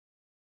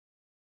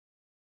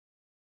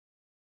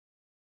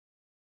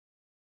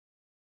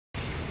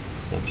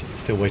I'm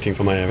still waiting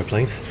for my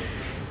aeroplane.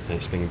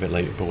 It's been a bit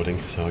late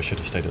boarding, so I should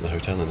have stayed at the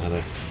hotel and had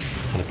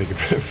a bigger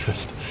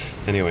breakfast.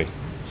 Anyway,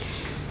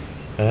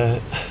 I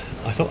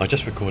thought I'd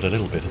just record a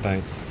little bit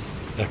about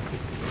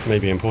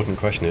maybe an important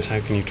question is how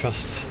can you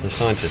trust the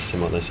scientists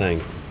and what they're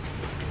saying?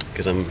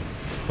 Because I'm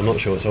not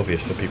sure it's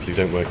obvious for people who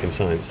don't work in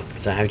science.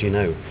 So how do you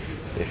know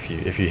if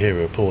you hear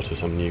a report of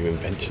some new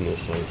invention or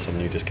some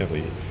new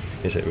discovery,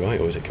 is it right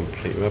or is it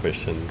complete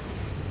rubbish? And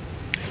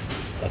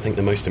I think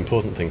the most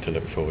important thing to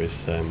look for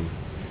is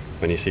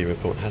when you see a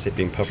report, has it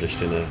been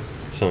published in a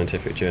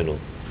scientific journal,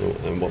 or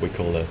what we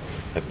call a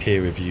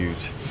peer-reviewed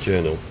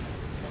journal?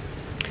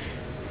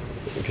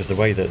 Because the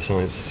way that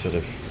science sort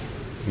of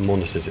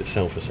monitors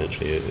itself,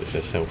 essentially, it's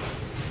it's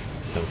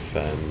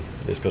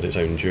got its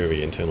own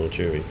jury, internal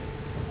jury,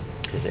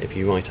 is that if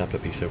you write up a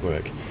piece of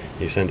work,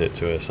 you send it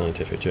to a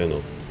scientific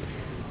journal,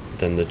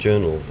 then the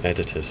journal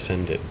editors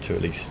send it to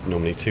at least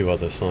normally 2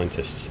 other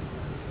scientists,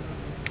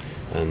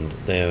 and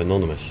they're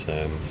anonymous,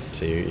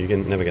 so you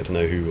never get to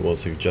know who it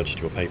was who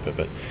judged your paper,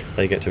 but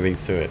they get to read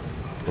through it,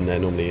 and they're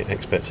normally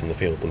experts in the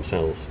field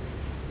themselves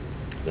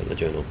that the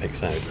journal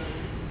picks out.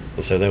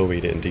 And so they'll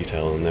read it in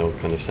detail and they'll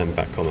kind of send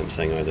back comments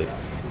saying either,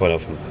 quite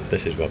often,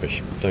 this is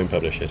rubbish, don't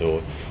publish it,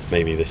 or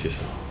maybe this is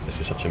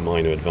such a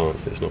minor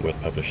advance that it's not worth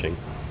publishing.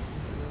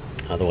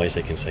 Otherwise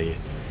they can say,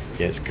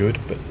 yeah, it's good,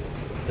 but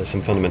there's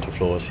some fundamental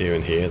flaws here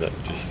and here that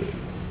just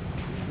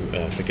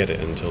forget it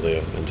until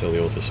the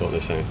authors sort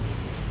this out.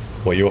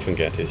 What you often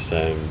get is,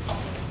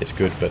 it's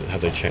good, but have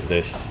they checked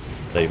this?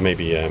 They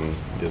maybe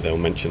they'll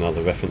mention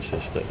other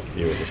references that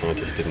you as a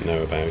scientist didn't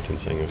know about, and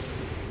saying,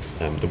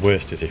 the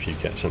worst is if you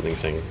get something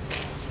saying,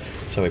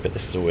 sorry, but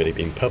this has already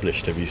been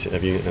published. Have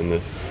you?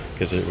 And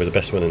because we're the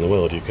best one in the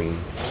world, you can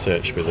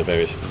search with the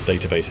various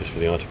databases for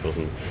the articles,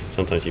 and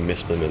sometimes you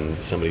miss them, and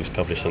somebody's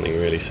published something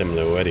really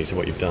similar already to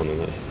what you've done,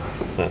 and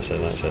that's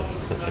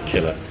a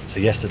killer. So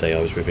yesterday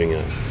I was reviewing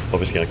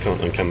obviously I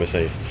can't on camera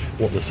say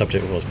what the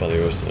subject was, but I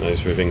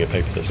was reviewing a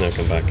paper that's now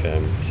come back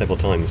several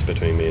times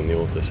between me and the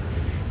authors,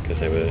 because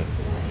there were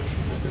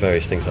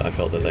various things that I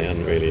felt that they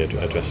hadn't really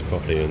addressed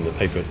properly in the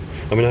paper.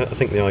 I mean, I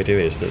think the idea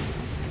is that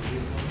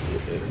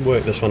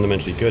work that's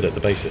fundamentally good at the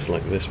basis,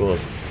 like this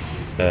was,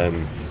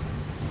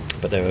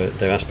 but there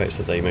are aspects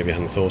that they maybe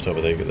hadn't thought of,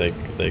 or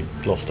they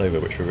glossed over,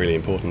 which were really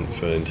important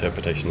for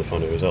interpretation of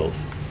final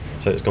results.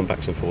 So it's gone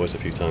backwards and forwards a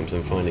few times,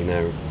 and finally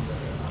now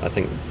I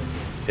think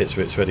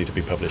it's ready to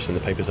be published, and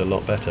the paper's a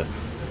lot better,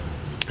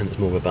 and it's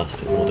more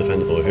robust, it's more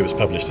defendable. If it was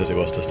published as it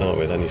was to start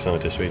with, any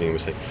scientist reading it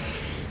would say,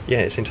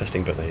 yeah, it's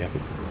interesting, but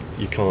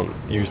you can't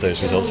use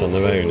those results on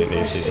their own, it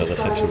needs these other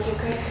sections.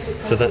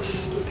 So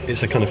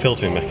it's a kind of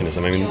filtering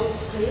mechanism. I mean,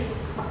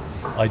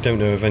 I don't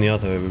know of any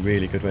other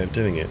really good way of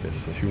doing it.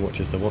 It's who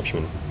watches the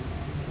Watchmen.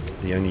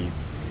 The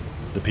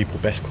people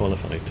best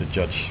qualified to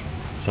judge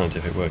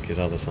scientific work is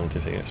other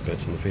scientific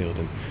experts in the field,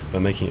 and by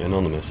making it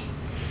anonymous,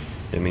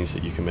 it means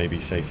that you can maybe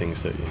say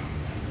things that,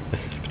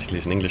 particularly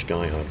as an English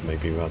guy, I'd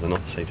maybe rather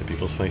not say to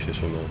people's faces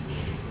from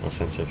a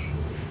sense of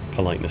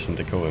politeness and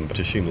decorum, but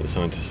assume that the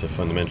scientists are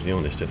fundamentally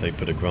honest. If they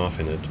put a graph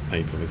in a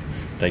paper with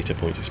data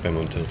points,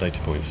 experimental data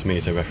points, me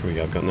as a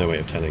referee, I've got no way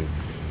of telling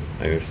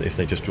if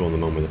they just drawn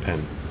them on with a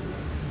pen.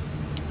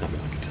 I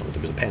mean, I could tell that it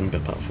was a pen,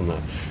 but apart from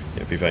that, it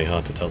would be very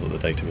hard to tell that the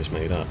data was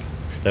made up.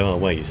 There are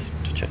ways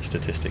to check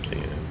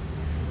statistically,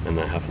 and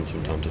that happens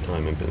from time to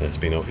time, and there's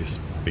been obvious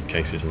big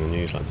cases in the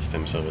news, like the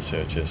stem cell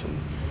researchers and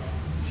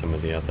some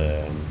of the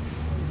other,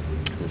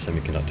 in the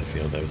semiconductor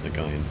field, there was a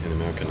guy in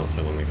America not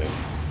so long ago.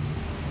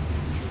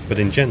 But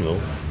in general,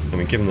 I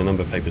mean, given the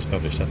number of papers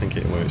published, I think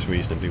it works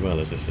reasonably well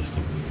as a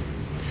system.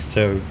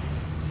 So,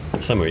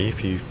 summary,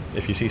 if you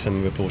see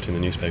some report in the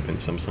newspaper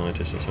and some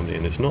scientist or somebody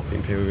and it's not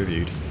been peer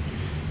reviewed,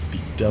 be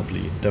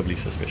doubly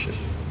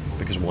suspicious,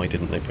 because why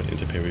didn't they put it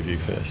into peer review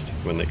first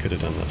when they could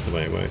have done? That's the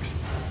way it works.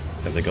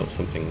 Have they got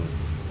something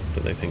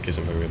that they think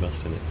isn't very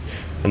robust in it?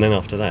 And then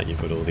after that, you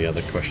put all the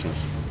other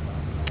questions,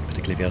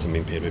 particularly if it hasn't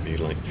been peer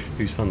reviewed, like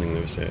who's funding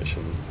the research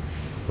and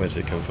where does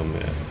it come from?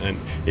 And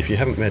if you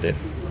haven't read it,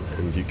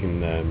 and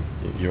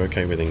you're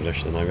okay with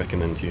English, then I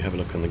recommend you have a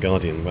look on the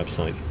Guardian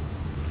website.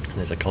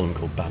 There's a column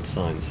called Bad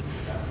Science,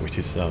 which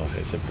is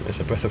it's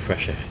a breath of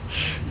fresh air.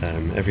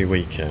 Every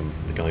week,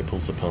 the guy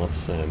pulls apart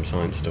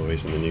science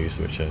stories in the news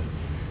which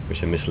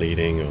are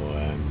misleading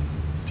or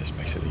just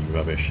basically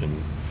rubbish,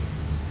 and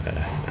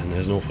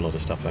there's an awful lot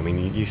of stuff. I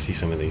mean, you see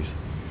some of these.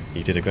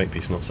 He did a great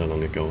piece not so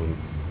long ago, and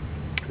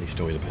these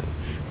stories about.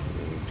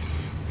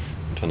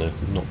 I'm trying to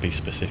not be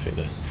specific.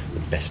 The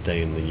best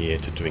day in the year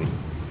to drink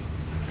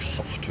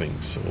soft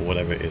drinks or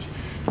whatever it is,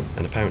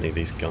 and apparently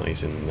these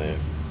guys in the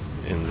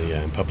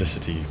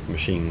publicity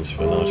machines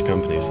for large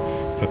companies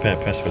prepare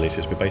press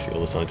releases with basically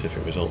all the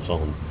scientific results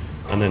on,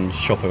 and then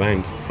shop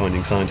around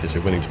finding scientists who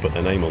are willing to put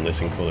their name on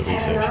this and call it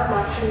research,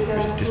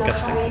 which is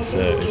disgusting.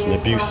 It's an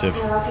abuse of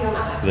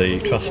the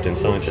trust in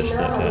scientists,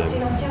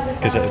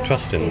 because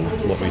trust in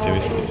what we do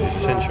is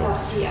essential.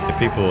 If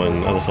people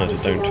and other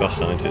scientists don't trust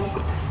scientists,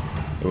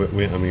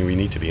 we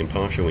need to be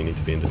impartial, we need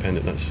to be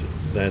independent.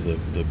 They're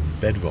the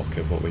bedrock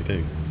of what we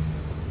do.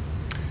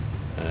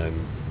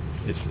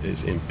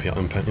 it's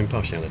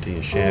impartiality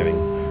and sharing,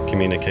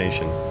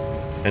 communication.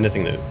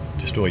 Anything that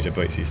destroys or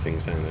breaks these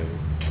things down,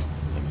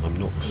 I'm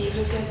not.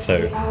 So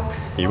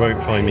you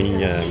won't find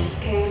me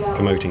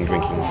promoting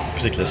drinking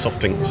particular soft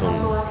drinks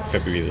on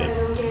February the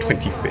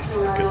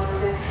 25th because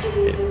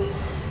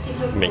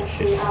it makes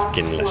his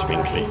skin less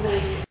wrinkly.